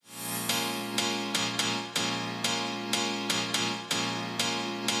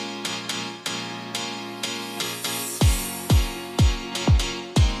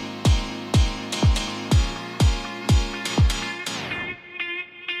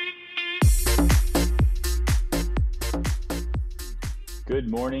Good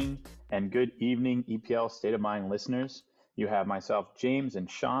morning and good evening, EPL State of Mind listeners. You have myself, James,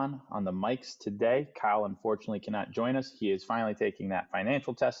 and Sean on the mics today. Kyle, unfortunately, cannot join us. He is finally taking that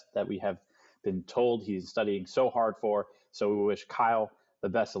financial test that we have been told he's studying so hard for. So we wish Kyle the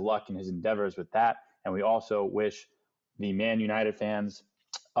best of luck in his endeavors with that. And we also wish the Man United fans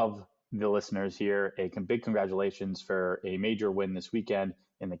of the listeners here a big congratulations for a major win this weekend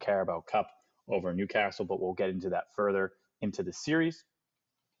in the Carabao Cup over Newcastle. But we'll get into that further into the series.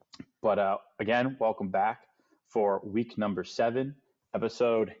 But again, welcome back for week number 7,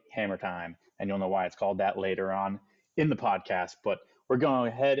 episode Hammer Time. And you'll know why it's called that later on in the podcast. But we're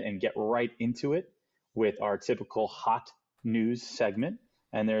going ahead and get right into it with our typical hot news segment.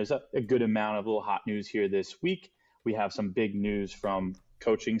 And there's a good amount of little hot news here this week. We have some big news from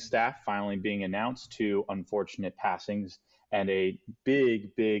coaching staff finally being announced, 2 unfortunate passings, and a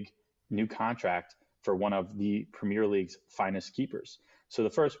big new contract for one of the Premier League's finest keepers. So the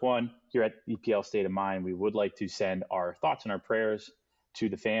first one here at EPL State of Mind, we would like to send our thoughts and our prayers to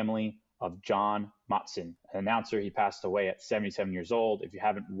the family of John Motson, an announcer. He passed away at 77 years old. If you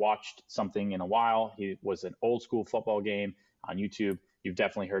haven't watched something in a while, he was an old school football game on YouTube. You've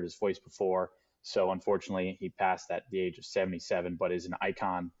definitely heard his voice before. So unfortunately, he passed at the age of 77, but is an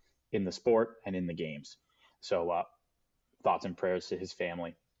icon in the sport and in the games. So thoughts and prayers to his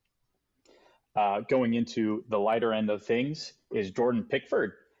family. Going into the lighter end of things is Jordan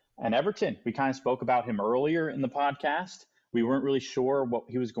Pickford and Everton. We kind of spoke about him earlier in the podcast. We weren't really sure what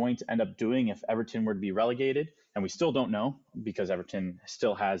he was going to end up doing if Everton were to be relegated, and we still don't know because Everton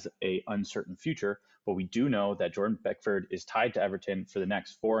still has an uncertain future. But we do know that Jordan Pickford is tied to Everton for the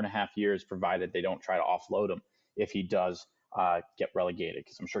next 4.5 years, provided they don't try to offload him if he does get relegated,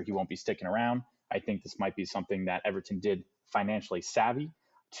 because I'm sure he won't be sticking around. I think this might be something that Everton did financially savvy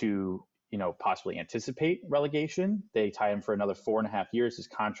to possibly anticipate relegation. They tie him for another 4.5 years. His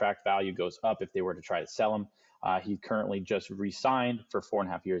contract value goes up if they were to try to sell him. He currently just re-signed for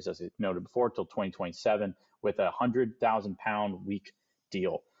 4.5 years, as I noted before, till 2027 with a £100,000 week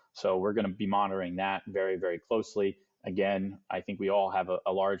deal. So we're going to be monitoring that very, very closely. Again, I think we all have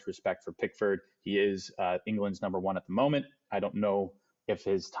a large respect for Pickford. He is England's number 1 at the moment. I don't know if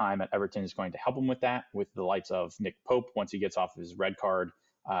his time at Everton is going to help him with that, with the likes of Nick Pope once he gets off of his red card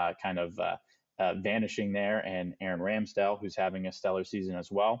vanishing there, and Aaron Ramsdale, who's having a stellar season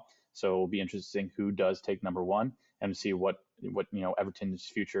as well. So it'll be interesting who does take number 1 and see what Everton's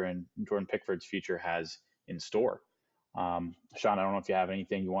future and Jordan Pickford's future has in store. Sean, I don't know if you have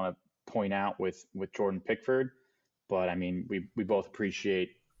anything you want to point out with Jordan Pickford, but I mean, we both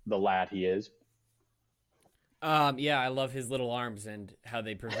appreciate the lad he is. Yeah, I love his little arms and how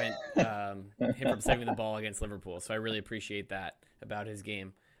they prevent him from saving the ball against Liverpool. So I really appreciate that about his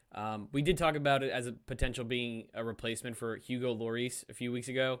game. We did talk about it as a potential being a replacement for Hugo Lloris a few weeks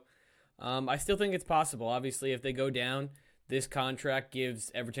ago. I still think it's possible. Obviously, if they go down, this contract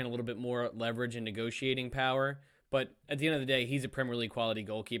gives Everton a little bit more leverage and negotiating power. But at the end of the day, he's a Premier League quality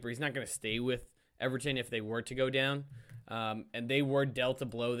goalkeeper. He's not going to stay with Everton if they were to go down. And they were dealt a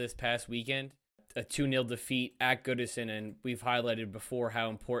blow this past weekend. A 2-0 defeat at Goodison, and we've highlighted before how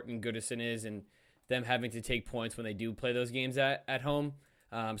important Goodison is and them having to take points when they do play those games at home.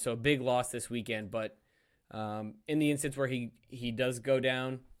 So a big loss this weekend, but in the instance where he does go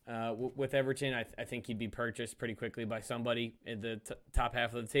down with Everton, I think he'd be purchased pretty quickly by somebody in the top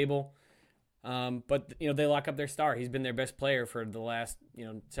half of the table. But they lock up their star. He's been their best player for the last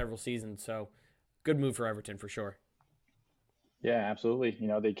several seasons, so good move for Everton for sure. Yeah, absolutely.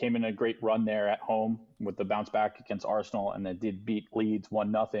 They came in a great run there at home with the bounce back against Arsenal, and they did beat Leeds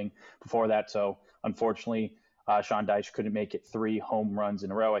 1-0 before that. So unfortunately, Sean Dyche couldn't make it 3 home runs in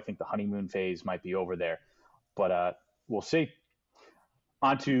a row. I think the honeymoon phase might be over there, but we'll see.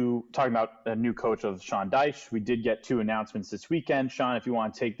 On to talking about a new coach of Sean Dyche. We did get 2 announcements this weekend. Sean, if you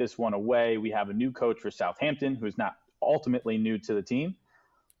want to take this one away, we have a new coach for Southampton who's not ultimately new to the team.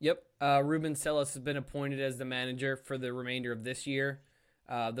 Yep. Ruben Celis has been appointed as the manager for the remainder of this year.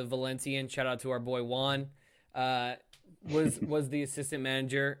 The Valencian, shout out to our boy Juan, was the assistant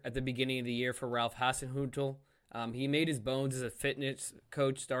manager at the beginning of the year for Ralph Hasenhüttl. He made his bones as a fitness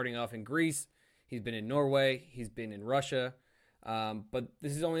coach starting off in Greece. He's been in Norway. He's been in Russia. But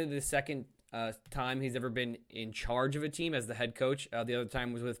this is only the second time he's ever been in charge of a team as the head coach. The other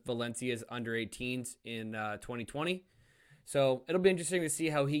time was with Valencia's under-18s in 2020. So it'll be interesting to see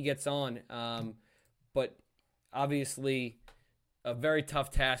how he gets on. But obviously, a very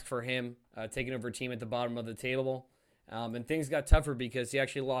tough task for him, taking over a team at the bottom of the table. And things got tougher because he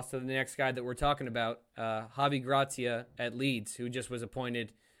actually lost to the next guy that we're talking about, Javi Gracia at Leeds, who just was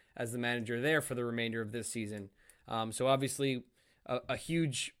appointed as the manager there for the remainder of this season. So obviously, a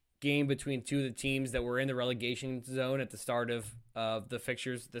huge game between two of the teams that were in the relegation zone at the start of the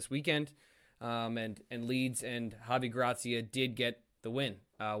fixtures this weekend. And Leeds and Javi Gracia did get the win,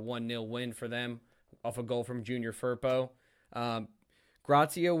 1-0 win for them off a goal from Junior Firpo.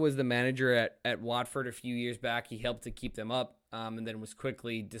 Gracia was the manager at Watford a few years back. He helped to keep them up, and then was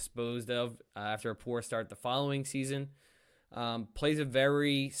quickly disposed of after a poor start the following season. Plays a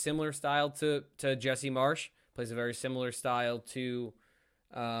very similar style to Jesse Marsch. Plays a very similar style to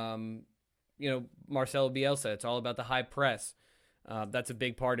Marcelo Bielsa. It's all about the high press. That's a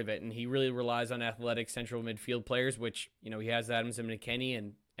big part of it, and he really relies on athletic central midfield players, which he has Adams and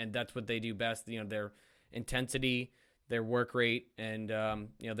McKennie, and that's what they do best. Their intensity, their work rate, and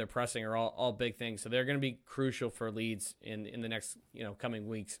their pressing are all big things. So they're going to be crucial for Leeds in the next coming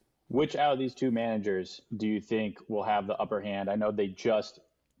weeks. Which out of these two managers do you think will have the upper hand? I know they just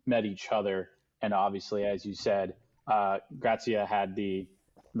met each other, and obviously, as you said, Gracia had the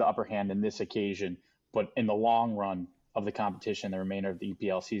upper hand in this occasion. But in the long run of the competition, the remainder of the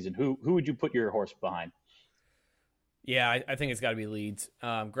EPL season, who would you put your horse behind? Yeah, I think it's got to be Leeds.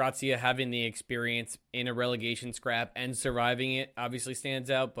 Gracia having the experience in a relegation scrap and surviving it obviously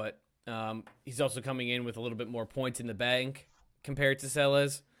stands out, but he's also coming in with a little bit more points in the bank compared to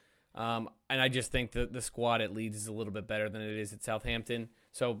Sellés. And I just think that the squad at Leeds is a little bit better than it is at Southampton.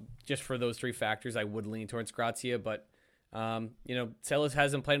 So just for those three factors, I would lean towards Gracia, but Sellés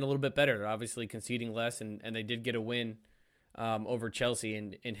has them playing a little bit better. They're obviously conceding less, and they did get a win over Chelsea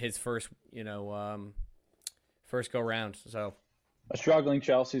in his first go round. So a struggling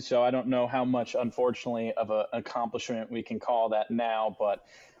Chelsea, so I don't know how much, unfortunately, of an accomplishment we can call that now, but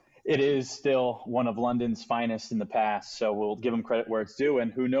it is still one of London's finest in the past, so we'll give him credit where it's due,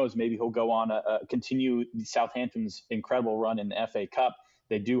 and who knows, maybe he'll go on continue Southampton's incredible run in the FA Cup.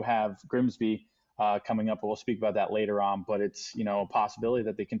 They do have Grimsby coming up, but we'll speak about that later on, but it's a possibility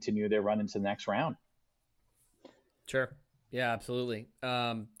that they continue their run into the next round. Sure. Yeah, absolutely.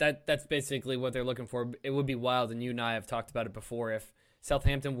 That's basically what they're looking for. It would be wild, and you and I have talked about it before, if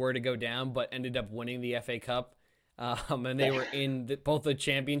Southampton were to go down but ended up winning the FA Cup, and they were in both the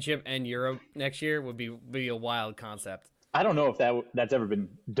Championship and Europe next year, would be a wild concept. I don't know if that's ever been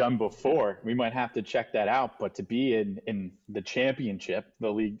done before. We might have to check that out. But to be in the Championship,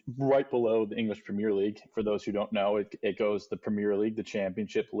 the league right below the English Premier League, for those who don't know, it goes the Premier League, the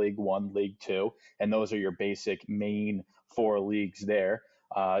Championship, League One, League Two, and those are your basic main four leagues there.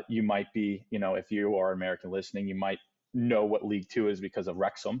 You might be, if you are American listening, you might know what League Two is because of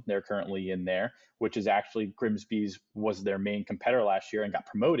Wrexham. They're currently in there, which is actually Grimsby's was their main competitor last year and got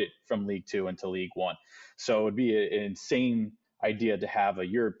promoted from League Two into League One. So it would be an insane idea to have a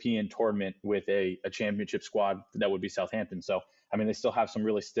European tournament with a championship squad that would be Southampton. So, I mean, they still have some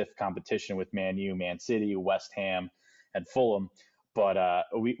really stiff competition with Man U, Man City, West Ham, and Fulham, but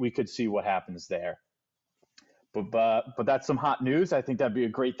we could see what happens there. But that's some hot news. I think that'd be a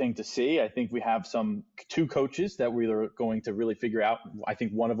great thing to see. I think we have two coaches that we're going to really figure out. I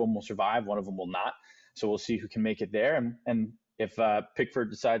think one of them will survive, one of them will not. So we'll see who can make it there. And if Pickford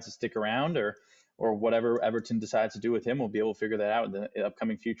decides to stick around or whatever Everton decides to do with him, we'll be able to figure that out in the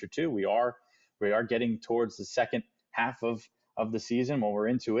upcoming future too. We are getting towards the second half of the season when we're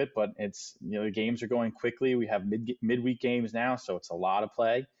into it, but it's the games are going quickly. We have midweek games now, so it's a lot of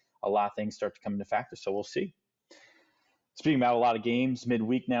play. A lot of things start to come into factor. So we'll see. Speaking about a lot of games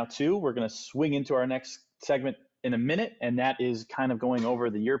midweek now too, we're going to swing into our next segment in a minute, and that is kind of going over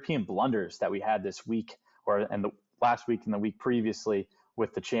the European blunders that we had this week, and the last week and the week previously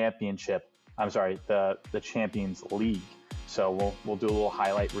with the Championship. I'm sorry, the Champions League. So we'll do a little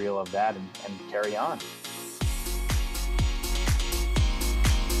highlight reel of that and carry on.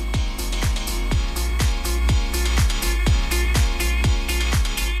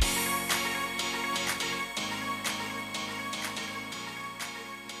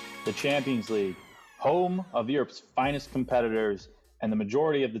 The Champions League, home of Europe's finest competitors, and the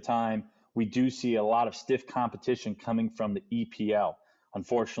majority of the time, we do see a lot of stiff competition coming from the EPL.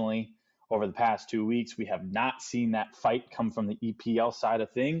 Unfortunately, over the past 2 weeks, we have not seen that fight come from the EPL side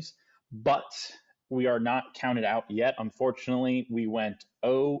of things, but we are not counted out yet. Unfortunately, we went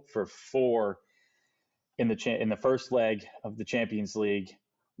 0 for 4 in the first leg of the Champions League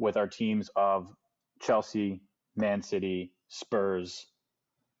with our teams of Chelsea, Man City, Spurs,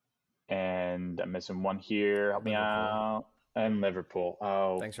 and I'm missing one here. Help me out. And Liverpool.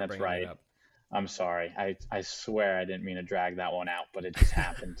 Oh, thanks for that's bringing right. it up. I'm sorry. I swear I didn't mean to drag that one out, but it just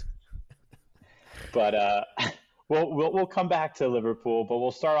happened. But we'll come back to Liverpool, but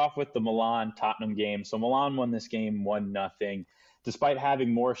we'll start off with the Milan-Tottenham game. So Milan won this game 1-0. Despite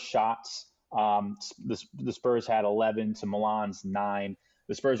having more shots The Spurs had 11 to Milan's 9.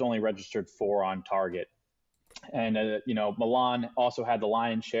 The Spurs only registered 4 on target. And, Milan also had the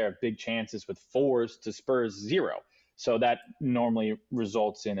lion's share of big chances with 4s to Spurs 0. So that normally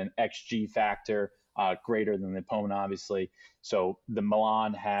results in an XG factor greater than the opponent, obviously. So the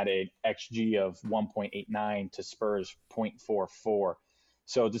Milan had an XG of 1.89 to Spurs 0.44.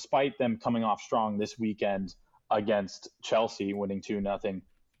 So despite them coming off strong this weekend against Chelsea, winning 2-0,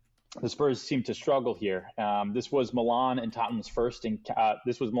 the Spurs seem to struggle here. This was Milan and Tottenham's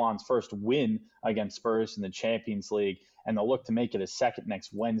this was Milan's first win against Spurs in the Champions League, and they'll look to make it a second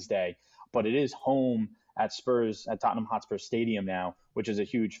next Wednesday. But it is home at Tottenham Hotspur Stadium now, which is a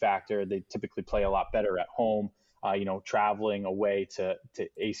huge factor. They typically play a lot better at home. Traveling away to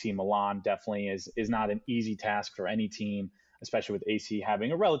AC Milan definitely is not an easy task for any team, especially with AC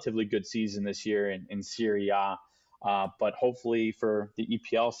having a relatively good season this year in Serie A. But hopefully for the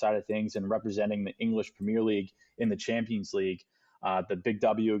EPL side of things and representing the English Premier League in the Champions League, the big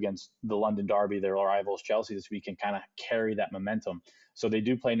W against the London Derby, their rivals Chelsea this week, can kind of carry that momentum. So they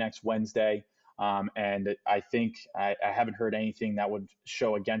do play next Wednesday. And I think I haven't heard anything that would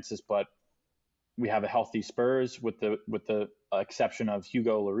show against us, but we have a healthy Spurs with the exception of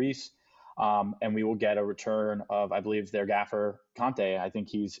Hugo Lloris. And we will get a return of, I believe, their gaffer Conte. I think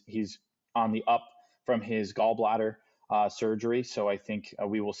he's on the up from his gallbladder surgery. So I think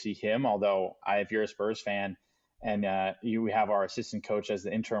we will see him, although if you're a Spurs fan and we have our assistant coach as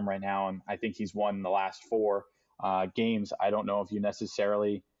the interim right now, and I think he's won the last 4 games. I don't know if you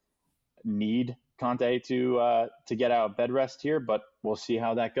necessarily need Conte to get out of bed rest here, but we'll see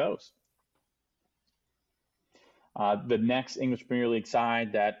how that goes. The next English Premier League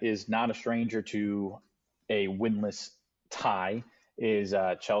side that is not a stranger to a winless tie is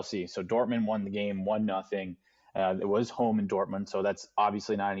Chelsea. So Dortmund won the game 1-0. It was home in Dortmund, so that's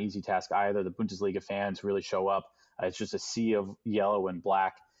obviously not an easy task either. The Bundesliga fans really show up. It's just a sea of yellow and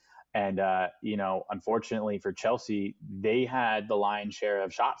black. And, unfortunately for Chelsea, they had the lion's share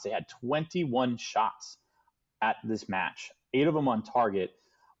of shots. They had 21 shots at this match, 8 of them on target,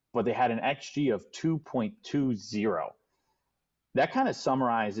 but they had an XG of 2.20. That kind of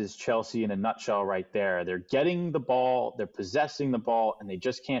summarizes Chelsea in a nutshell right there. They're getting the ball, they're possessing the ball, and they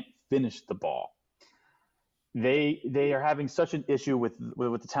just can't finish the ball. They are having such an issue with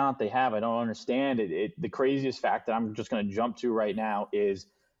the talent they have. I don't understand it. The craziest fact that I'm just going to jump to right now is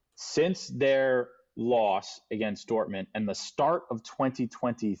since their loss against Dortmund and the start of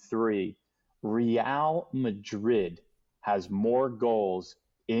 2023, Real Madrid has more goals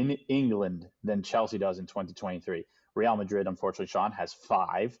in England than Chelsea does in 2023. Real Madrid, unfortunately, Sean, has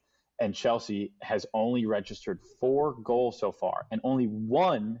 5, and Chelsea has only registered 4 goals so far, and only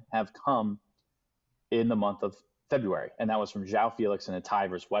 1 have come in the month of February, and that was from João Felix in a tie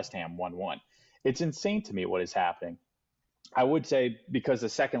versus West Ham 1-1. It's insane to me what is happening. I would say because the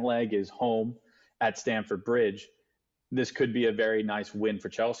second leg is home at Stamford Bridge, this could be a very nice win for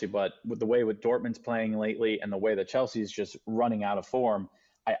Chelsea, but with the way Dortmund's playing lately and the way that Chelsea is just running out of form,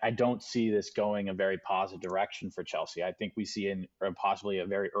 I don't see this going a very positive direction for Chelsea. I think we see possibly a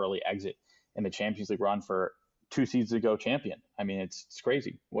very early exit in the Champions League run for 2 seasons ago champion. I mean, it's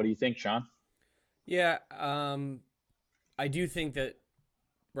crazy. What do you think, Sean? Yeah, I do think that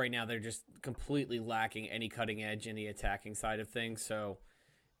right now they're just completely lacking any cutting edge in the attacking side of things. So,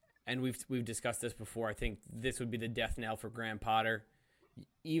 and we've discussed this before. I think this would be the death knell for Graham Potter.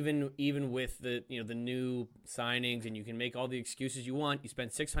 Even with the the new signings, and you can make all the excuses you want. You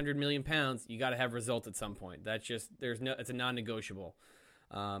spend £600 million, you got to have results at some point. That's just it's a non-negotiable.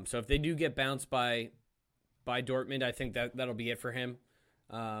 So if they do get bounced by Dortmund, I think that'll be it for him.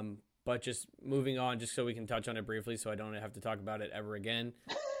 But just moving on, just so we can touch on it briefly, so I don't have to talk about it ever again.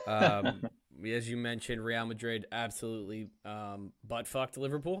 As you mentioned, Real Madrid absolutely butt fucked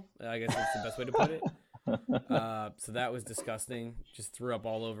Liverpool. I guess that's the best way to put it. So that was disgusting. Just threw up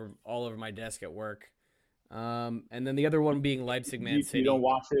all over my desk at work. And then the other one being Leipzig, Man City. You don't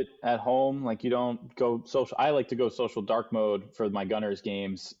watch it at home, like you don't go social. I like to go social dark mode for my Gunners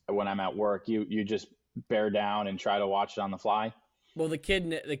games when I'm at work. You just bear down and try to watch it on the fly. Well, the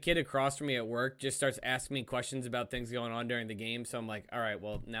kid across from me at work just starts asking me questions about things going on during the game. So I'm like, all right,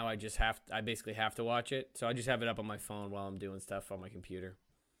 well now I basically have to watch it. So I just have it up on my phone while I'm doing stuff on my computer.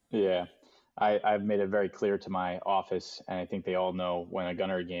 Yeah. I've made it very clear to my office, and I think they all know when a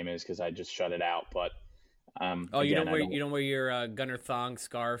Gunner game is because I just shut it out. But you don't wear your Gunner thong,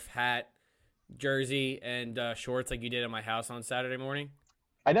 scarf, hat, jersey, and shorts like you did at my house on Saturday morning?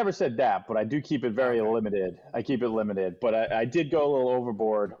 I never said that, but I do keep it very Okay. limited. I keep it limited, but I did go a little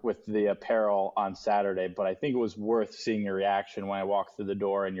overboard with the apparel on Saturday. But I think it was worth seeing your reaction when I walked through the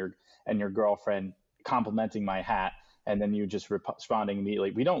door and your girlfriend complimenting my hat, and then you just responding immediately,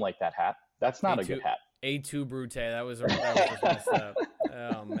 "We don't like that hat. That's not a good A2 hat." A2 Brute. That was just messed up.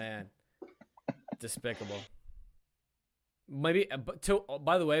 Oh man, despicable. Maybe, but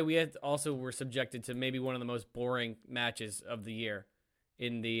by the way, we had also were subjected to maybe one of the most boring matches of the year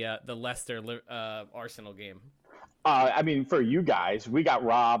in the Leicester Arsenal game. I mean, for you guys, we got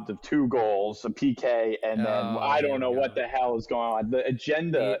robbed of 2 goals, a PK, and then Oh, I here don't we know what go. the hell is going on. The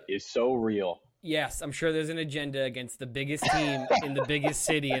agenda It, is so real. yes, I'm sure there's an agenda against the biggest team in the biggest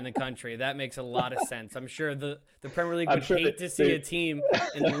city in the country. That makes a lot of sense. I'm sure the Premier League I'm would sure hate to see they a team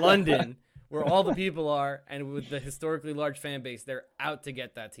in London where all the people are and with the historically large fan base, they're out to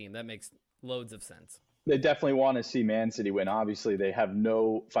get that team. That makes loads of sense. they definitely want to see Man City win. Obviously, they have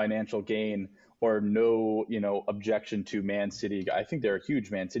no financial gain or no, objection to Man City. I think they're a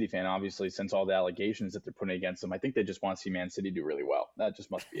huge Man City fan, obviously, since all the allegations that they're putting against them. I think they just want to see Man City do really well. That just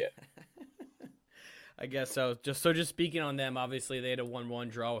must be it. I guess so. Just speaking on them, obviously they had a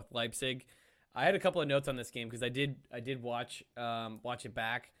 1-1 draw with Leipzig. I had a couple of notes on this game because I did watch it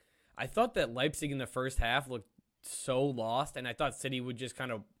back. I thought that Leipzig in the first half looked so lost, and I thought City would just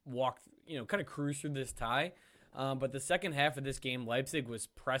kind of kind of cruise through this tie. But the second half of this game, Leipzig was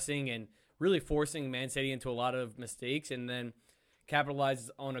pressing and really forcing Man City into a lot of mistakes, and then capitalizes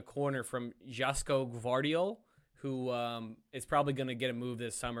on a corner from Jasko Gvardiol, who is probably going to get a move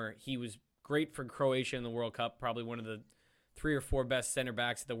this summer. He was great for Croatia in the World Cup, probably one of the 3 or 4 best center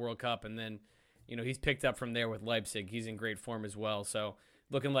backs at the World Cup, and then he's picked up from there with Leipzig. He's in great form as well. So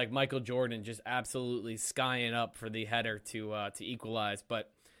looking like Michael Jordan, just absolutely skying up for the header to equalize.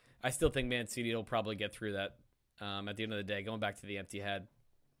 But I still think Man City will probably get through that at the end of the day, going back to the empty head.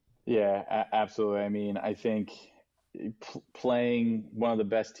 Yeah, absolutely. I mean, I think playing one of the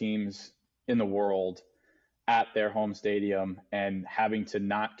best teams in the world at their home stadium and having to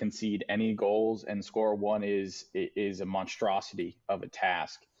not concede any goals and score one is a monstrosity of a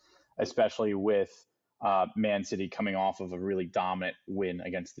task, especially with Man City coming off of a really dominant win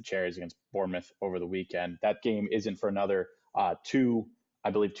against the Cherries against Bournemouth over the weekend. That game isn't for another I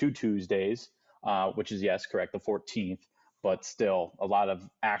believe, two Tuesdays, which is, yes, correct, the 14th. But still, a lot of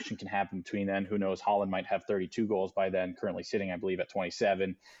action can happen between then. Who knows? Holland might have 32 goals by then, currently sitting, I believe, at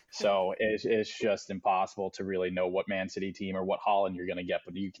 27. So it's just impossible to really know what Man City team or what Holland you're going to get.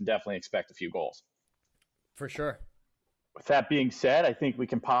 But you can definitely expect a few goals. For sure. With that being said, I think we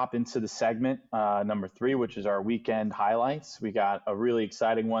can pop into the segment number 3, which is our weekend highlights. We got a really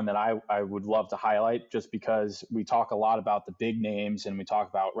exciting one that I would love to highlight just because we talk a lot about the big names and we talk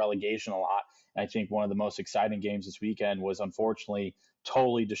about relegation a lot. And I think one of the most exciting games this weekend was unfortunately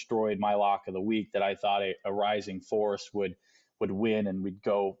totally destroyed my lock of the week that I thought a rising Forest would win and we'd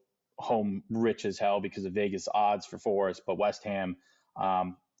go home rich as hell because of Vegas odds for Forest. But West Ham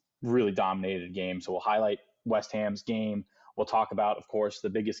really dominated the game. So we'll highlight West Ham's game. We'll talk about, of course, the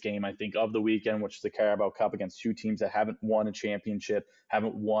biggest game, I think, of the weekend, which is the Carabao Cup against 2 teams that haven't won a championship,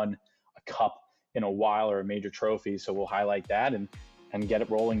 haven't won a cup in a while or a major trophy. So we'll highlight that and get it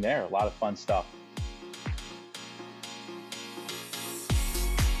rolling there. A lot of fun stuff.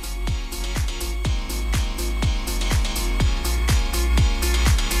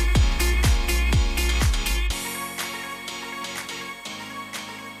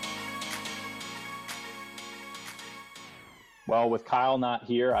 Well, with Kyle not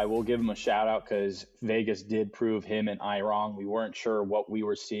here, I will give him a shout out because Vegas did prove him and I wrong. We weren't sure what we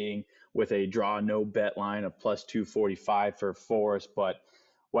were seeing with a draw no bet line of plus 245 for Forest, but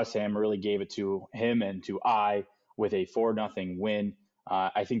West Ham really gave it to him and to I with a 4-0 win.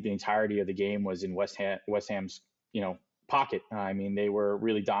 I think the entirety of the game was in West Ham's pocket. I mean, they were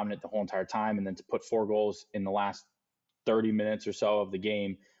really dominant the whole entire time, and then to put 4 goals in the last 30 minutes or so of the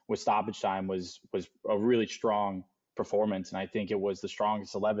game with stoppage time was a really strong performance. And I think it was the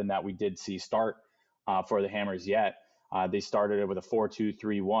strongest 11 that we did see start for the Hammers yet. They started it with a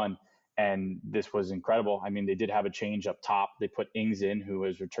 4-2-3-1, and this was incredible. I mean, they did have a change up top. They put Ings in, who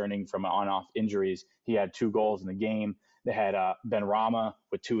was returning from on-off injuries. He had 2 goals in the game. They had Benrahma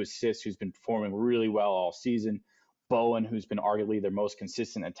with 2 assists, who's been performing really well all season. Bowen, who's been arguably their most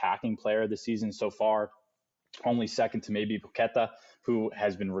consistent attacking player this season so far, only second to maybe Paqueta, who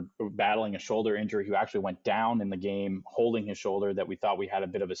has been battling a shoulder injury, who actually went down in the game holding his shoulder, that we thought we had a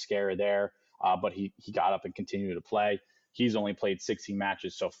bit of a scare there, but he got up and continued to play. He's only played 16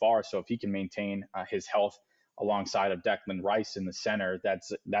 matches so far, so if he can maintain his health alongside of Declan Rice in the center,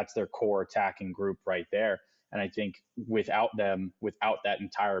 that's their core attacking group right there. And I think without them, without that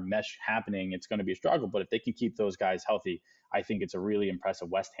entire mesh happening, it's going to be a struggle. But if they can keep those guys healthy, I think it's a really impressive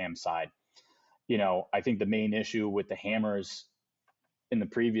West Ham side. I think the main issue with the Hammers in the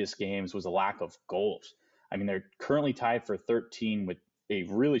previous games was a lack of goals. I mean, they're currently tied for 13 with a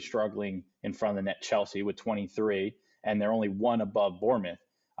really struggling in front of the net Chelsea with 23, and they're only one above Bournemouth.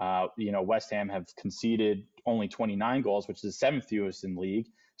 West Ham have conceded only 29 goals, which is the seventh fewest in league.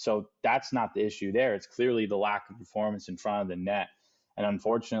 So that's not the issue there. It's clearly the lack of performance in front of the net. And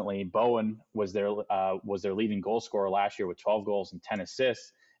unfortunately, Bowen was their leading goal scorer last year with 12 goals and 10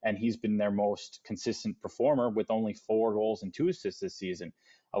 assists, and he's been their most consistent performer with only 4 goals and 2 assists this season.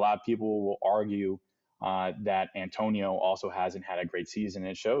 A lot of people will argue that Antonio also hasn't had a great season,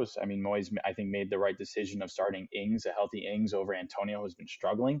 and it shows. I mean, Moyes, I think, made the right decision of starting Ings, a healthy Ings, over Antonio, who's been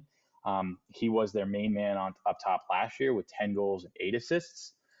struggling. He was their main man up top last year with 10 goals and 8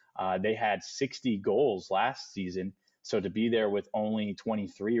 assists. They had 60 goals last season, so to be there with only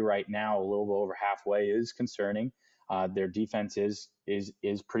 23 right now, a little over halfway, is concerning. Their defense is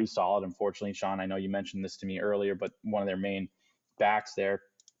pretty solid. Unfortunately, Sean, I know you mentioned this to me earlier, but one of their main backs there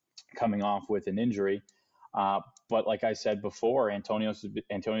coming off with an injury. But like I said before, Antonio's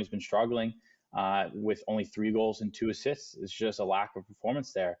been struggling with only 3 goals and 2 assists. It's just a lack of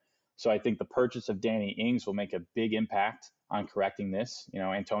performance there. So I think the purchase of Danny Ings will make a big impact on correcting this.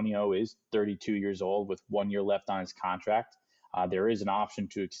 Antonio is 32 years old with 1 year left on his contract. There is an option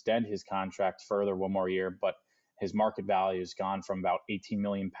to extend his contract further 1 more year, but his market value has gone from about 18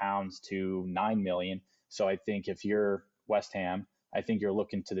 million pounds to 9 million. So I think if you're West Ham, I think you're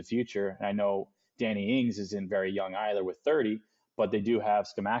looking to the future. And I know Danny Ings isn't very young either with 30, but they do have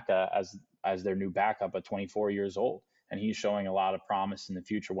Scamacca as their new backup at 24 years old. And he's showing a lot of promise in the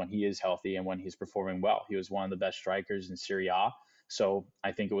future when he is healthy and when he's performing well. He was one of the best strikers in Serie A. So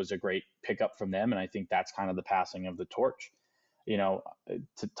I think it was a great pickup from them. And I think that's kind of the passing of the torch.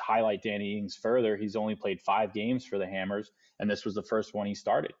 To highlight Danny Ings further, he's only played 5 games for the Hammers, and this was the first one he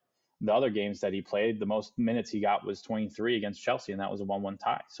started. The other games that he played, the most minutes he got was 23 against Chelsea, and that was a 1-1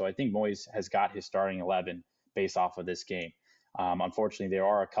 tie. So I think Moyes has got his starting 11 based off of this game. Unfortunately, there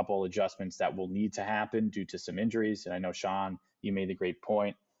are a couple of adjustments that will need to happen due to some injuries. And I know, Sean, you made a great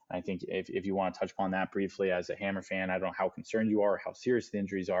point. I think if you want to touch upon that briefly as a Hammer fan, I don't know how concerned you are or how serious the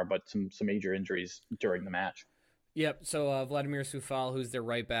injuries are, but some major injuries during the match. Yep. So Vladimir Soufal, who's their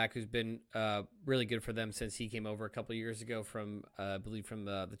right back, who's been really good for them since he came over a couple of years ago from, I believe, from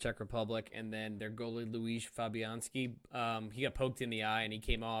the Czech Republic. And then their goalie, Luis Fabianski, he got poked in the eye and he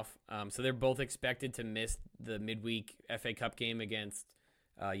came off. So they're both expected to miss the midweek FA Cup game against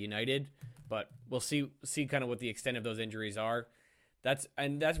United. But we'll see kind of what the extent of those injuries are. That's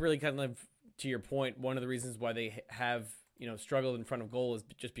really kind of, to your point, one of the reasons why they have struggled in front of goal is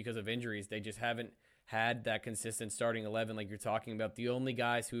just because of injuries. They just haven't had that consistent starting 11 like you're talking about. The only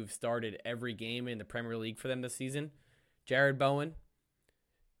guys who've started every game in the Premier League for them this season, Jared Bowen,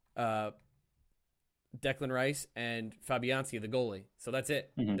 Declan Rice, and Fabianski, the goalie. So that's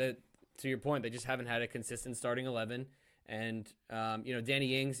it. Mm-hmm. To your point, they just haven't had a consistent starting 11. And,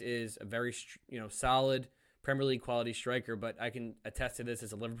 Danny Ings is a very, solid Premier League quality striker, but I can attest to this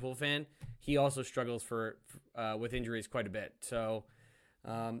as a Liverpool fan. He also struggles with injuries quite a bit. So,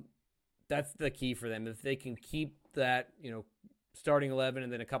 that's the key for them. If they can keep that, starting 11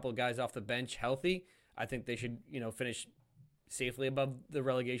 and then a couple of guys off the bench healthy, I think they should, finish safely above the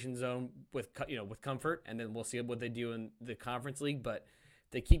relegation zone with comfort. And then we'll see what they do in the Conference League. But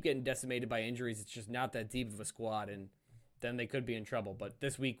they keep getting decimated by injuries. It's just not that deep of a squad, and then they could be in trouble. But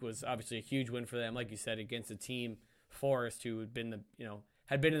this week was obviously a huge win for them, like you said, against a team, Forest, who had been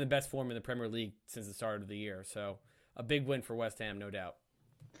in the best form in the Premier League since the start of the year. So a big win for West Ham, no doubt.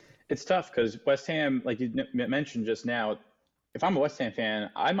 It's tough because West Ham, like you mentioned just now, if I'm a West Ham fan,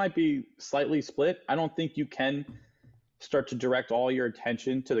 I might be slightly split. I don't think you can start to direct all your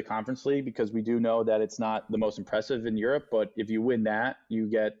attention to the Conference League because we do know that it's not the most impressive in Europe. But if you win that, you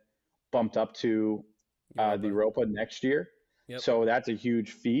get bumped up to the Europa next year. Yep. So that's a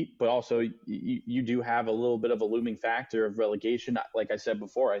huge feat. But also you do have a little bit of a looming factor of relegation. Like I said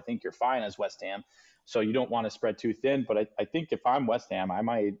before, I think you're fine as West Ham. So you don't want to spread too thin. But I think if I'm West Ham, I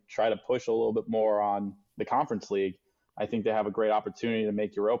might try to push a little bit more on the Conference League. I think they have a great opportunity to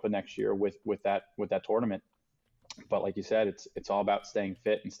make Europa next year with that tournament. But like you said, it's all about staying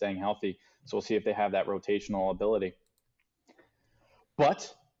fit and staying healthy. So we'll see if they have that rotational ability.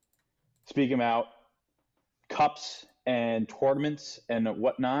 But speaking about cups and tournaments and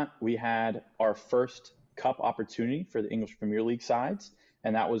whatnot, we had our first cup opportunity for the English Premier League sides,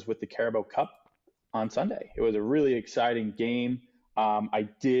 and that was with the Carabao Cup on Sunday. It was a really exciting game. I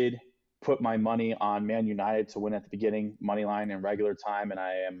did put my money on Man United to win at the beginning, money line in regular time, and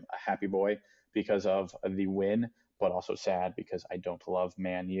I am a happy boy because of the win, but also sad because I don't love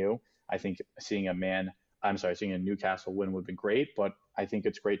Man U. I think seeing a Newcastle win would be great, but I think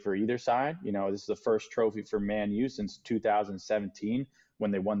it's great for either side. This is the first trophy for Man U since 2017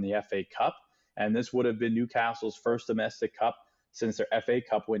 when they won the FA Cup, and this would have been Newcastle's first domestic cup since their FA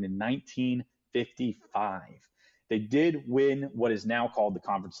Cup win in 1955. They did win what is now called the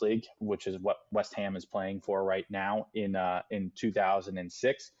Conference League, which is what West Ham is playing for right now in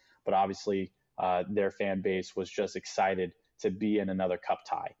 2006. But obviously, their fan base was just excited to be in another cup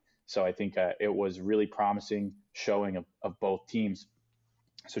tie. So I think it was really promising showing of both teams.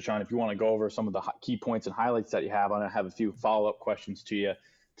 So, Sean, if you want to go over some of the key points and highlights that you have, I'm going to have a few follow-up questions to you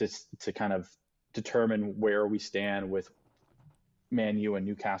to kind of determine where we stand with Man U and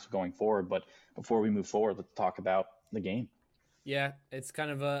Newcastle going forward. But before we move forward, let's talk about the game. Yeah, it's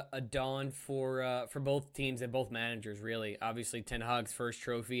kind of a dawn for both teams and both managers, really. Obviously, Ten Hag's first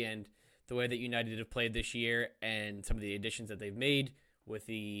trophy and the way that United have played this year and some of the additions that they've made with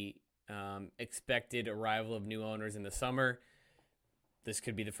the expected arrival of new owners in the summer. This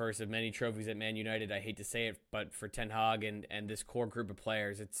could be the first of many trophies at Man United. I hate to say it, but for Ten Hag and this core group of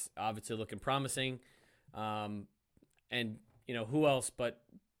players, it's obviously looking promising. And, who else but,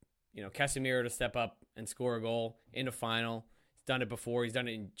 Casemiro to step up and score a goal in a final. He's done it before. He's done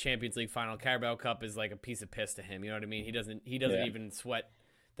it in Champions League final. Carabao Cup is like a piece of piss to him. You know what I mean? He doesn't even sweat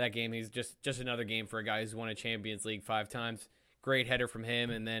that game. He's just another game for a guy who's won a Champions League 5 times. Great header from him.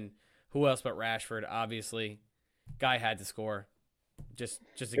 And then who else but Rashford, obviously. Guy had to score. Just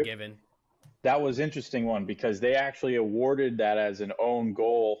a given. That was an interesting one because they actually awarded that as an own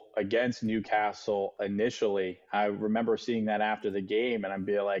goal against Newcastle initially. I remember seeing that after the game, and I'm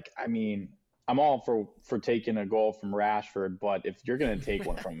being like, I'm all for taking a goal from Rashford, but if you're going to take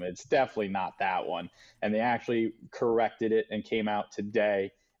one from him, it's definitely not that one. And they actually corrected it and came out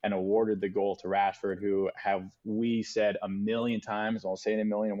today and awarded the goal to Rashford, who we said a million times, I'll say it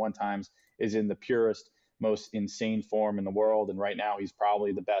 1,000,001 times, is in the purest, most insane form in the world. And right now he's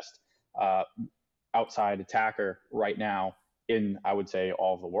probably the best outside attacker right now in, I would say,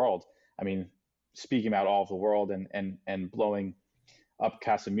 all of the world. Speaking about all of the world and blowing up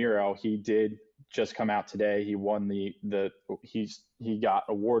Casemiro, he did just come out today. He won he got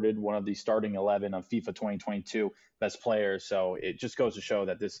awarded one of the starting 11 of FIFA 2022 best players. So it just goes to show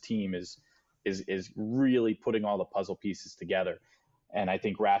that this team is really putting all the puzzle pieces together. And I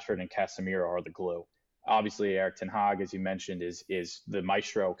think Rashford and Casemiro are the glue. Obviously, Erik ten Hag, as you mentioned, is the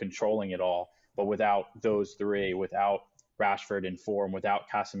maestro controlling it all. But without those three, without Rashford in form, without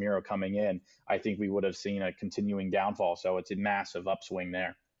Casemiro coming in, I think we would have seen a continuing downfall. So it's a massive upswing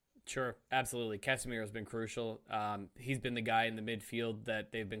there. Sure, absolutely. Casemiro's been crucial. He's been the guy in the midfield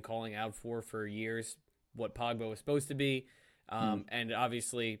that they've been calling out for years, what Pogba was supposed to be. And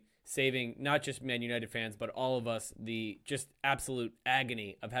obviously saving not just Man United fans, but all of us, the just absolute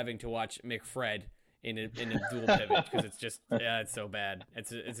agony of having to watch McFred in a dual pivot because it's so bad.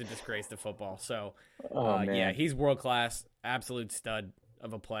 It's a disgrace to football. So yeah, he's world class, absolute stud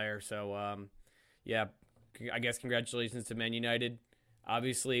of a player. So I guess congratulations to Man United.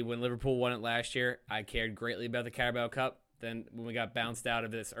 Obviously, when Liverpool won it last year, I cared greatly about the Carabao Cup. Then when we got bounced out of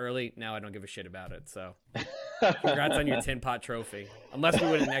this early, now I don't give a shit about it. So congrats on your tin pot trophy. Unless we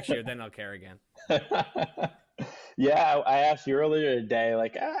win it next year, then I'll care again. Yeah, I asked you earlier today,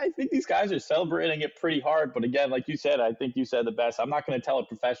 I think these guys are celebrating it pretty hard. But again, like you said, I think you said the best. I'm not going to tell a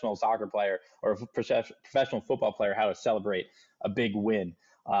professional soccer player or a professional football player how to celebrate a big win.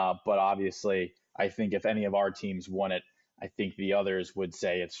 But obviously, I think if any of our teams won it, I think the others would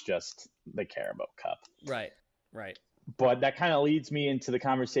say it's just the Carabao Cup. Right. But that kind of leads me into the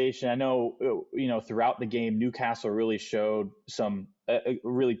conversation. I know, throughout the game, Newcastle really showed some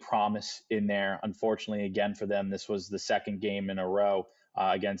really promise in there. Unfortunately, again, for them, this was the second game in a row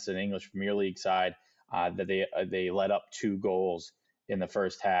against an English Premier League side that they let up 2 goals in the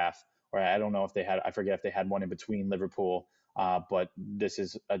first half. Or I don't know if I forget if they had one in between Liverpool, but this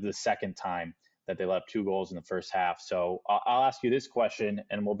is the second time that they let up 2 goals in the first half. So I'll ask you this question,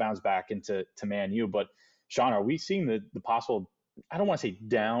 and we'll bounce back into Man U. But Sean, are we seeing the possible, I don't want to say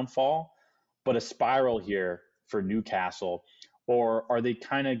downfall, but a spiral here for Newcastle? Or are they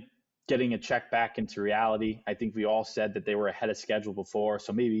kind of getting a check back into reality? I think we all said that they were ahead of schedule before.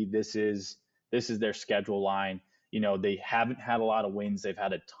 So maybe this is their schedule line. They haven't had a lot of wins. They've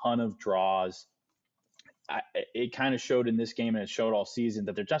had a ton of draws. It kind of showed in this game, and it showed all season,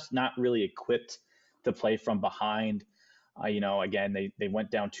 that they're just not really equipped to play from behind. Again, they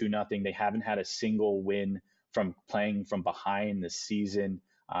went down 2-0. They haven't had a single win from playing from behind this season.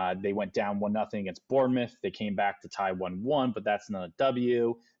 They went down 1-0 against Bournemouth. They came back to tie 1-1, but that's not a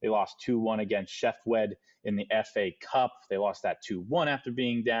W. They lost 2-1 against Sheffield in the FA Cup. They lost that 2-1 after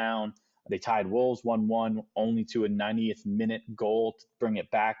being down. They tied Wolves 1-1, only to a 90th minute goal to bring it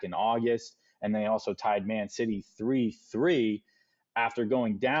back in August. And they also tied Man City 3-3 after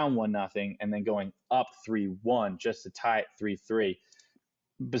going down 1-0 and then going up 3-1 just to tie it 3-3.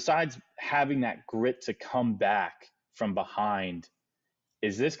 Besides having that grit to come back from behind,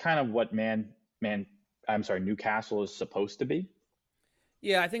 is this kind of what Newcastle is supposed to be?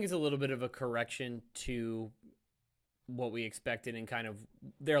 Yeah, I think it's a little bit of a correction to what we expected in kind of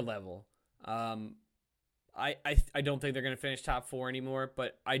their level. I don't think they're going to finish top 4 anymore,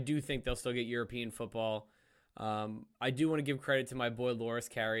 but I do think they'll still get European football. I do want to give credit to my boy Loris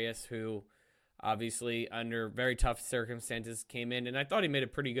Karius, who obviously under very tough circumstances came in, and I thought he made a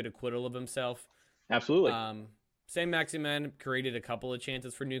pretty good acquittal of himself. Absolutely. Saint-Maximin created a couple of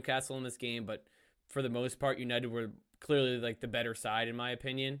chances for Newcastle in this game, but for the most part, United were clearly like the better side in my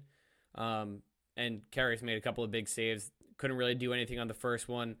opinion. And Karius made a couple of big saves. Couldn't really do anything on the first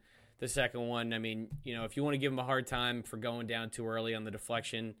one. The second one, I mean, if you want to give him a hard time for going down too early on the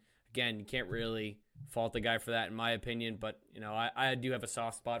deflection, again, you can't really fault the guy for that in my opinion, but I do have a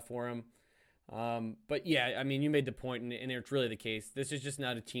soft spot for him. But yeah, I mean, you made the point, and it's really the case. This is just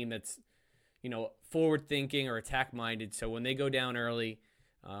not a team that's, forward thinking or attack minded. So when they go down early,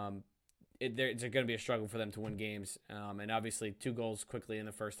 it's going to be a struggle for them to win games. And obviously 2 goals quickly in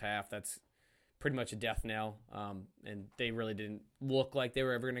the first half, that's pretty much a death knell. And they really didn't look like they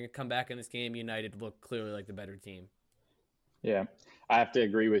were ever going to come back in this game. United looked clearly like the better team. Yeah, I have to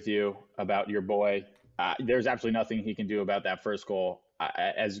agree with you about your boy. There's absolutely nothing he can do about that first goal.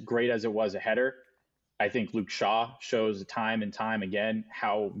 As great as it was a header, I think Luke Shaw shows time and time again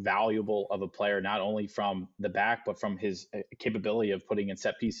how valuable of a player, not only from the back, but from his capability of putting in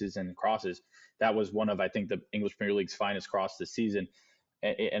set pieces and crosses. That was one of, I think, the English Premier League's finest cross this season.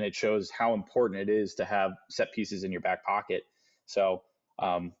 And it shows how important it is to have set pieces in your back pocket. So,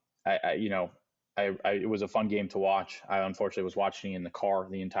 it was a fun game to watch. I unfortunately was watching in the car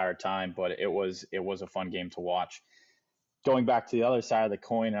the entire time, but it was a fun game to watch. Going back to the other side of the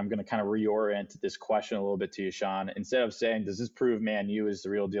coin, I'm going to kind of reorient this question a little bit to you, Sean. Instead of saying, does this prove Man U is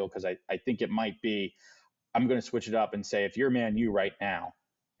the real deal? Because I think it might be. I'm going to switch it up and say, if you're Man U right now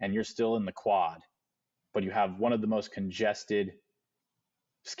and you're still in the quad, but you have one of the most congested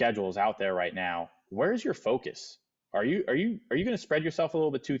schedules out there right now, where's your focus? Are you going to spread yourself a little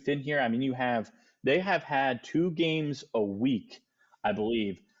bit too thin here? I mean, they have had 2 games a week, I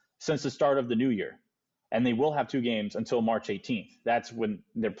believe, since the start of the new year. And they will have 2 games until March 18th. That's when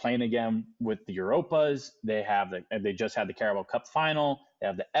they're playing again with the Europas. They just had the Carabao Cup final. They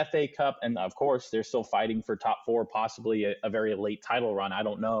have the FA Cup. And of course, they're still fighting for top 4, possibly a very late title run. I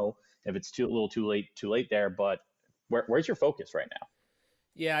don't know if it's a little too late there, but where's your focus right now?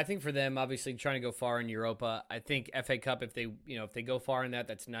 Yeah, I think for them, obviously trying to go far in Europa. I think FA Cup, if they go far in that,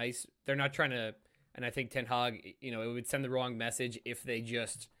 that's nice. They're not trying to, and I think Ten Hag, it would send the wrong message if they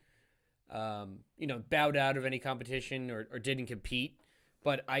just, bowed out of any competition or didn't compete.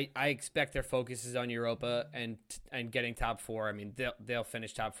 But I expect their focus is on Europa and getting top 4. I mean, they'll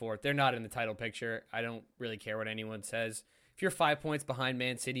finish top 4. They're not in the title picture. I don't really care what anyone says. If you're 5 points behind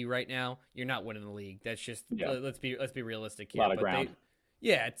Man City right now, you're not winning the league. That's just let's be realistic here. A lot of ground.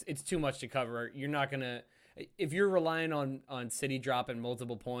 It's too much to cover. You're not gonna, if you're relying on City dropping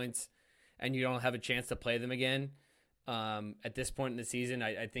multiple points and you don't have a chance to play them again. At this point in the season,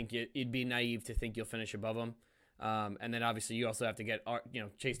 I think it'd be naive to think you'll finish above them. And then obviously you also have to get,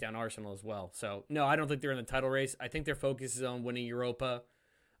 chase down Arsenal as well. So no, I don't think they're in the title race. I think their focus is on winning Europa.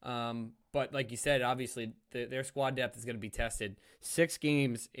 But like you said, obviously their squad depth is going to be tested. 6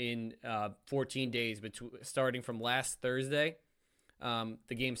 games in 14 days, starting from last Thursday.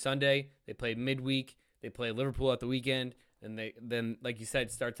 The game Sunday, they play midweek. They play Liverpool at the weekend, and then like you said,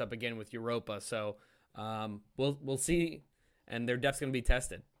 starts up again with Europa. So. We'll see, and their depth's going to be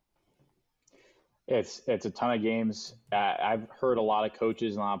tested. It's a ton of games. I've heard a lot of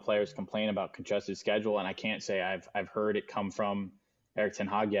coaches and a lot of players complain about congested schedule, and I can't say I've heard it come from Erik ten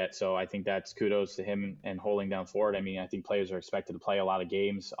Hag yet. So I think that's kudos to him and holding down forward. I mean, I think players are expected to play a lot of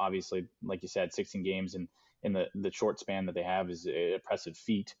games. Obviously, like you said, 16 games in the short span that they have is an impressive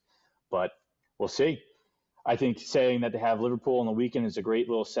feat, but we'll see. I think saying that they have Liverpool on the weekend is a great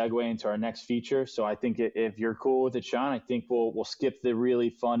little segue into our next feature. So I think if you're cool with it, Sean, I think we'll skip the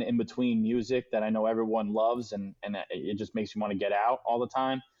really fun in-between music that I know everyone loves, and it just makes you want to get out all the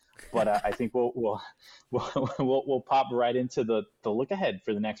time. But I think we'll pop right into the look ahead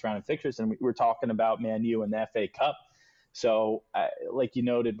for the next round of fixtures. And we're talking about Man U and the FA Cup. So, like you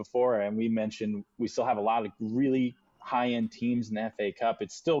noted before, and we mentioned, we still have a lot of really high-end teams in the FA Cup.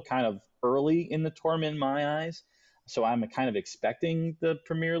 It's still kind of early in the tournament in my eyes. So I'm kind of expecting the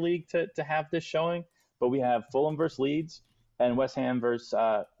Premier League to have this showing. But we have Fulham versus Leeds and West Ham versus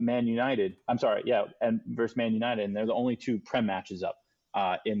Man United. I'm sorry, yeah, and versus Man United. And they're the only two Prem matches up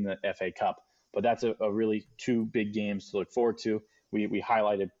in the FA Cup. But that's a really two big games to look forward to. We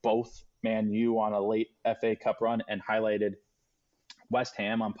highlighted both Man U on a late FA Cup run and highlighted West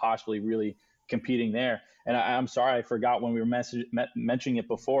Ham on possibly really competing there. And I'm sorry, I forgot when we were mentioning it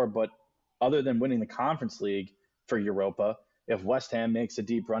before, but other than winning the Conference League for Europa, if West Ham makes a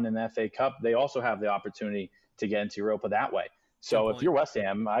deep run in the FA Cup, they also have the opportunity to get into Europa that way. So if you're West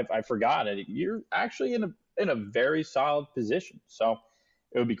Ham, I forgot it. You're actually in a very solid position. So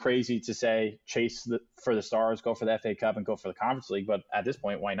it would be crazy to say chase for the stars, go for the FA Cup, and go for the Conference League. But at this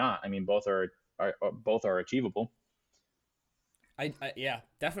point, why not? I mean, both are achievable. Yeah,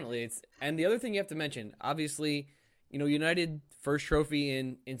 definitely. And the other thing you have to mention, obviously, United first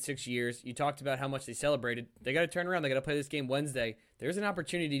trophy in 6 years. You talked about how much they celebrated. They got to turn around. They got to play this game Wednesday. There's an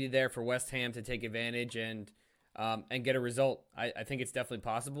opportunity there for West Ham to take advantage and get a result. I think it's definitely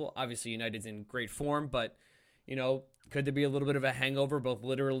possible. Obviously, United's in great form, but could there be a little bit of a hangover, both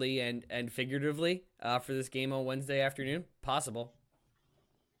literally and figuratively, for this game on Wednesday afternoon? Possible.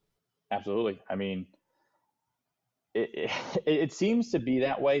 Absolutely. I mean, it seems to be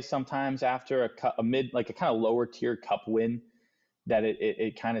that way sometimes after a mid, like a kind of lower tier cup win, that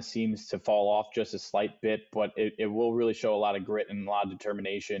it kind of seems to fall off just a slight bit, but it will really show a lot of grit and a lot of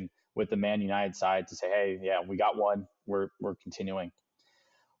determination with the Man United side to say, hey, yeah, we got one, we're continuing.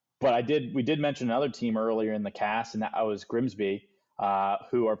 But we did mention another team earlier in the cast, and that was Grimsby,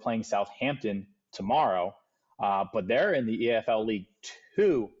 who are playing Southampton tomorrow. But they're in the EFL League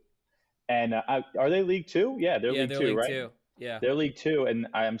Two, and are they League Two? Yeah, they're League Two, right? Two. Yeah, they're League Two, and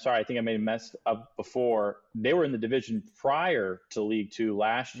I'm sorry, I think I may have messed up before. They were in the division prior to League Two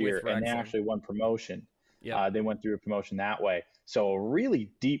last year, and they actually won promotion. Yeah, they went through a promotion that way. So a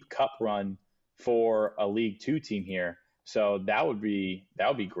really deep cup run for a League Two team here. So that would be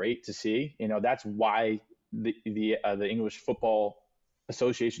great to see. That's why the English Football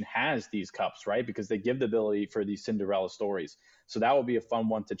Association has these cups, right? Because they give the ability for these Cinderella stories. So that would be a fun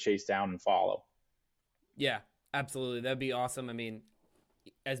one to chase down and follow. Yeah, absolutely. That'd be awesome. I mean,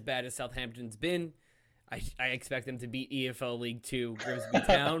 as bad as Southampton's been, I expect them to beat EFL League Two Grimsby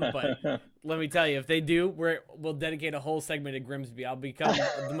Town. But let me tell you, if they do, we'll dedicate a whole segment to Grimsby. I'll become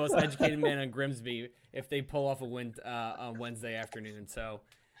the most educated man on Grimsby if they pull off a win on Wednesday afternoon. So,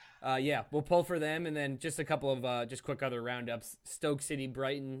 yeah, we'll pull for them. And then just a couple of just quick other roundups. Stoke City,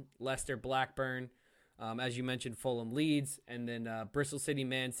 Brighton, Leicester, Blackburn. As you mentioned, Fulham, Leeds. And then Bristol City,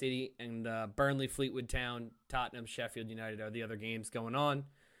 Man City. And Burnley, Fleetwood Town, Tottenham, Sheffield United are the other games going on.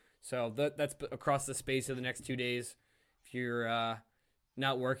 So that's across the space of the next 2 days. If you're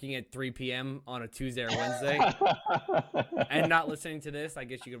not working at 3 p.m. on a Tuesday or Wednesday and not listening to this, I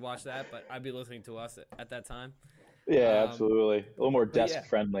guess you could watch that, but I'd be listening to us at that time. Yeah, absolutely. A little more desk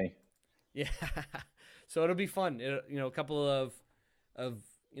friendly. Yeah. So it'll be fun. A couple of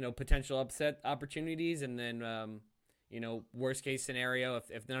potential upset opportunities, and then worst case scenario,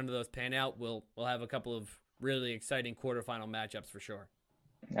 if none of those pan out, we'll have a couple of really exciting quarterfinal matchups for sure.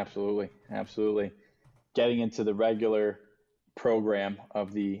 Absolutely. Getting into the regular program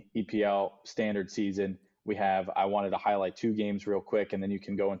of the EPL standard season, I wanted to highlight two games real quick, and then you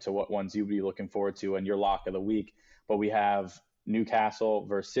can go into what ones you'd be looking forward to and your lock of the week. But we have Newcastle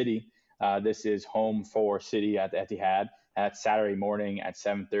versus City. This is home for City at the Etihad. That's Saturday morning at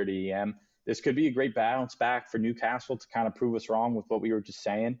 7:30 a.m. This could be a great bounce back for Newcastle to kind of prove us wrong with what we were just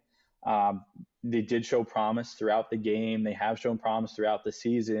saying. They did show promise throughout the game. They have shown promise throughout the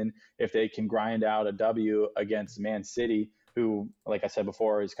season. If they can grind out a W against Man City, who, like I said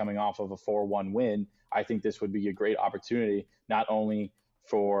before, is coming off of a 4-1 win, I think this would be a great opportunity, not only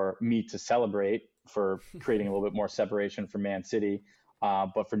for me to celebrate for creating a little bit more separation from Man City,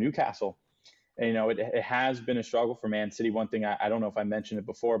 but for Newcastle. And, it has been a struggle for Man City. One thing, I don't know if I mentioned it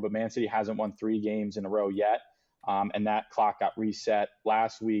before, but Man City hasn't won 3 games in a row yet. And that clock got reset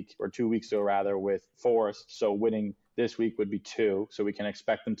last week, or 2 weeks ago rather, with Forest. So winning this week would be 2. So we can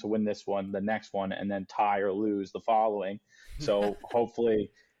expect them to win this one, the next one, and then tie or lose the following. So hopefully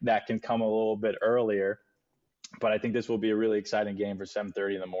that can come a little bit earlier. But I think this will be a really exciting game for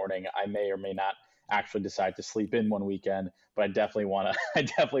 7:30 in the morning. I may or may not actually decide to sleep in one weekend, but I definitely want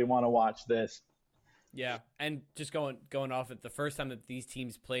to watch this. Yeah, and just going off it, the first time that these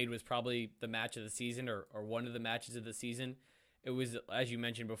teams played was probably the match of the season, or one of the matches of the season. It was, as you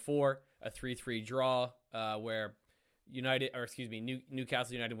mentioned before, a 3-3 draw where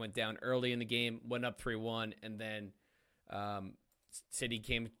Newcastle United went down early in the game, went up 3-1, and then City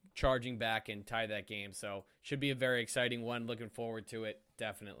came charging back and tied that game. So should be a very exciting one. Looking forward to it,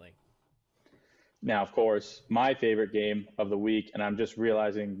 definitely. Now, of course, my favorite game of the week, and I'm just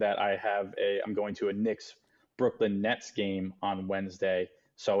realizing that I'm going to a Knicks Brooklyn Nets game on Wednesday.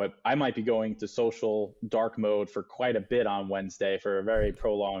 So I might be going to social dark mode for quite a bit on Wednesday for a very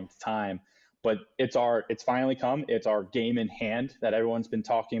prolonged time. But it's finally come. It's our game in hand that everyone's been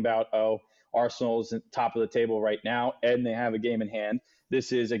talking about. Oh, Arsenal's at top of the table right now, and they have a game in hand.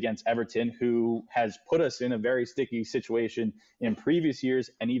 This is against Everton, who has put us in a very sticky situation in previous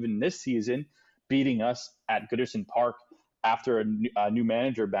years and even this season, beating us at Goodison Park after a new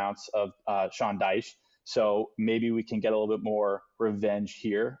manager bounce of Sean Dyche. So maybe we can get a little bit more revenge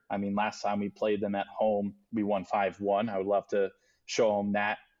here. I mean, last time we played them at home, we won 5-1. I would love to show them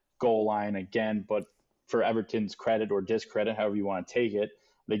that goal line again. But for Everton's credit or discredit, however you want to take it,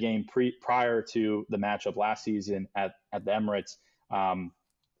 the game prior to the matchup last season at the Emirates,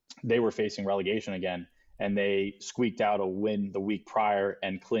 they were facing relegation again, and they squeaked out a win the week prior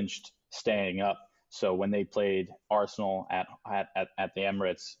and clinched staying up. So when they played Arsenal at the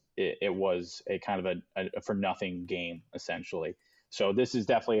Emirates, it was a kind of a for nothing game essentially. So this is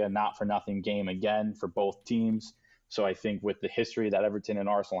definitely a not for nothing game again for both teams. So I think with the history that Everton and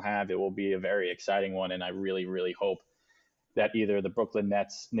Arsenal have, it will be a very exciting one, and I really, really hope that either the Brooklyn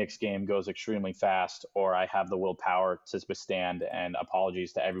Nets-Knicks game goes extremely fast, or I have the willpower to withstand. And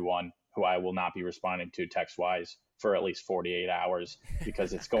apologies to everyone who I will not be responding to text-wise for at least 48 hours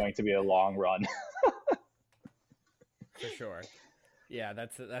because it's going to be a long run. For sure. Yeah,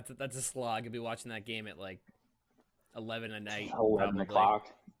 that's a slog. You'll be watching that game at like 11 at night. 11 o'clock.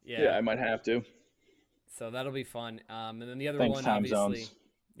 Yeah, I might have to. So that'll be fun. And then the other Thanks, one, time obviously.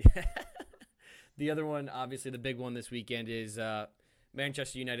 zones. The other one, obviously, the big one this weekend is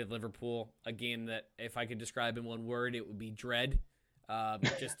Manchester United-Liverpool, a game that, if I could describe in one word, it would be dread.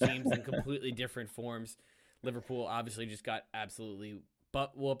 Just teams in completely different forms. Liverpool obviously just got absolutely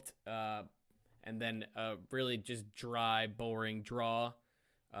butt-whooped, and then a really just dry, boring draw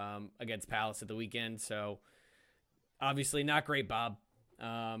against Palace at the weekend. So, obviously, not great, Bob.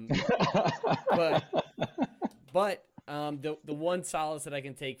 But the one solace that I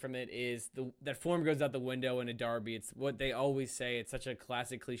can take from it is that form goes out the window in a derby. It's what they always say. It's such a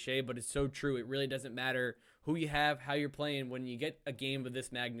classic cliche, but it's so true. It really doesn't matter who you have, how you're playing. When you get a game of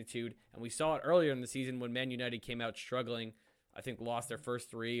this magnitude, and we saw it earlier in the season when Man United came out struggling, I think lost their first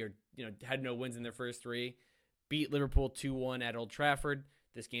three or had no wins in their first three, beat Liverpool 2-1 at Old Trafford.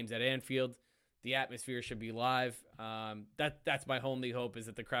 This game's at Anfield. The atmosphere should be live. That's my only hope, is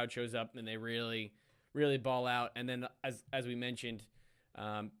that the crowd shows up and they really ball out. And then, as we mentioned,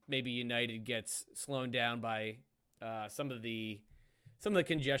 maybe United gets slowed down by some of the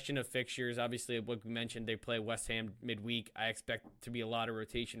congestion of fixtures. Obviously, what we mentioned, they play West Ham midweek. I expect to be a lot of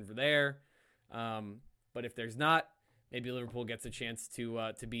rotation for there. But if there's not, maybe Liverpool gets a chance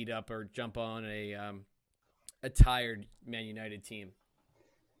to beat up or jump on a tired Man United team.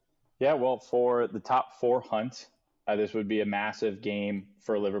 Yeah, well, for the top four hunt, this would be a massive game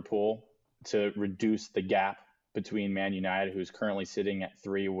for Liverpool to reduce the gap between Man United, who's currently sitting at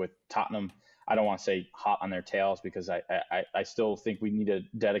 3, with Tottenham. I don't want to say hot on their tails, because I still think we need to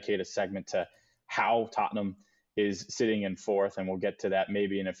dedicate a segment to how Tottenham is sitting in 4th, and we'll get to that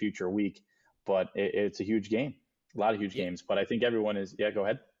maybe in a future week. But it's a huge game, a lot of huge games. But I think everyone is – yeah, go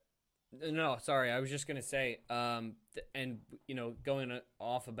ahead. No, sorry. I was just going to say, and, going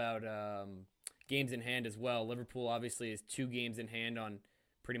off about games in hand as well, Liverpool obviously is 2 games in hand on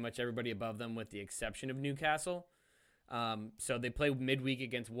pretty much everybody above them, with the exception of Newcastle. So they play midweek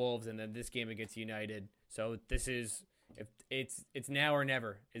against Wolves, and then this game against United. So this is, if it's now or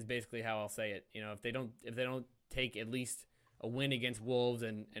never, is basically how I'll say it. If they don't take at least a win against Wolves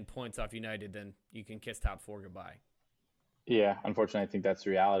and points off United, then you can kiss top 4 goodbye. Yeah, unfortunately, I think that's the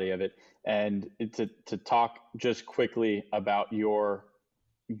reality of it. And to talk just quickly about your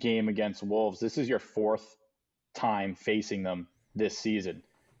game against Wolves, this is your 4th time facing them this season.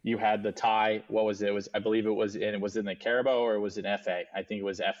 You had the tie. What was it? I believe it was in the Carabao, or it was in FA. I think it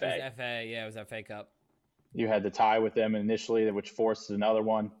was FA. It was FA. Yeah, it was FA Cup. You had the tie with them initially, which forced another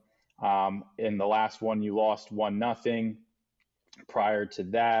one. In the last one, you lost 1-0. Prior to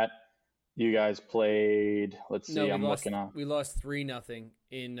that, you guys played. Let's see. I'm looking up. We lost 3-0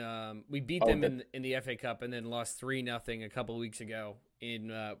 in. We beat them in the FA Cup, and then lost 3-0 a couple weeks ago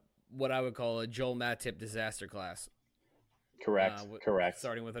in what I would call a Joel Matip disaster class. Correct.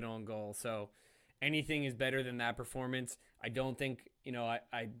 Starting with an own goal. So anything is better than that performance. I don't think,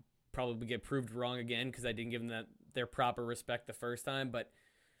 I probably get proved wrong again, because I didn't give them their proper respect the first time, but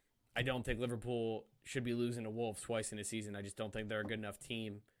I don't think Liverpool should be losing to Wolves twice in a season. I just don't think they're a good enough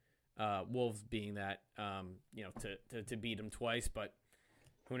team. Wolves being that, to beat them twice, but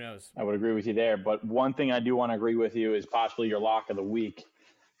who knows? I would agree with you there. But one thing I do want to agree with you is possibly your lock of the week.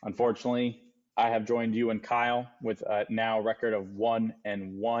 Unfortunately, I have joined you and Kyle with now a record of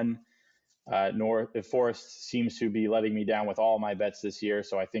 1-1. Forest seems to be letting me down with all my bets this year,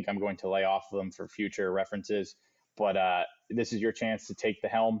 so I think I'm going to lay off of them for future references. But this is your chance to take the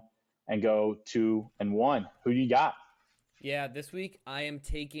helm and go 2-1. Who do you got? Yeah, this week I am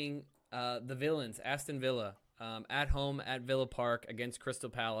taking the Villains, Aston Villa, at home at Villa Park against Crystal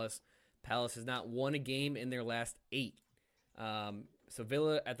Palace. Palace has not won a game in their last 8. So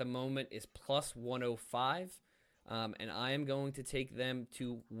Villa at the moment is plus 105, and I am going to take them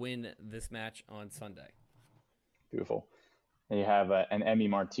to win this match on Sunday. Beautiful. And you have an Emi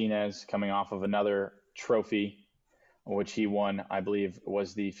Martinez coming off of another trophy, which he won, I believe,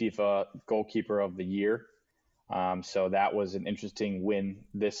 was the FIFA Goalkeeper of the Year. So that was an interesting win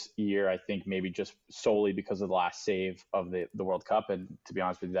this year, I think maybe just solely because of the last save of the World Cup. And to be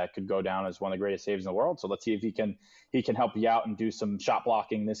honest with you, that could go down as one of the greatest saves in the world. So let's see if he can help you out and do some shot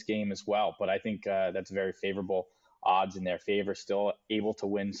blocking this game as well. But I think that's very favorable odds in their favor, still able to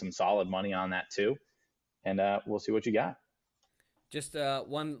win some solid money on that too. And we'll see what you got. Just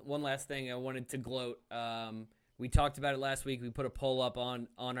one last thing I wanted to gloat. We talked about it last week. We put a poll up on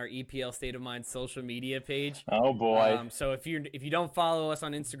our EPL State of Mind social media page. Oh boy! So if you don't follow us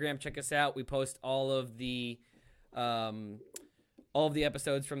on Instagram, check us out. We post all of the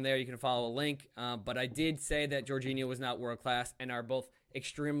episodes from there. You can follow a link. But I did say that Jorginho was not world class, and are both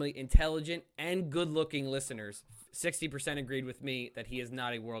extremely intelligent and good-looking listeners. 60% agreed with me that he is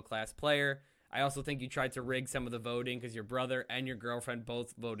not a world class player. I also think you tried to rig some of the voting because your brother and your girlfriend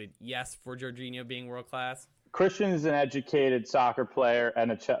both voted yes for Jorginho being world class. Christian is an educated soccer player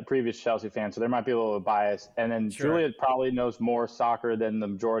and a previous Chelsea fan, so there might be a little bias. And then Sure. Julia probably knows more soccer than the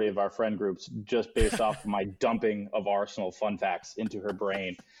majority of our friend groups, just based off my dumping of Arsenal fun facts into her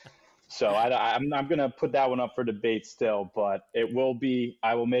brain. So I'm going to put that one up for debate still, but it will be.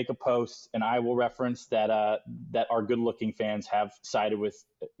 I will make a post and I will reference that our good-looking fans have sided with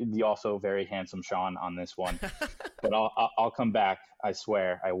the also very handsome Sean on this one. But I'll come back. I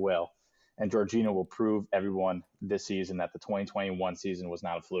swear I will. And Jorginho will prove everyone this season that the 2021 season was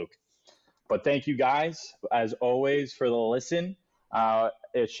not a fluke. But thank you guys, as always, for the listen.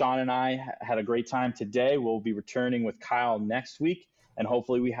 Sean and I had a great time today. We'll be returning with Kyle next week, and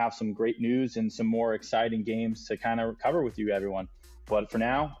hopefully we have some great news and some more exciting games to kind of cover with you, everyone. But for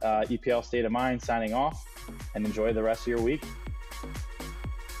now, EPL State of Mind signing off, and enjoy the rest of your week.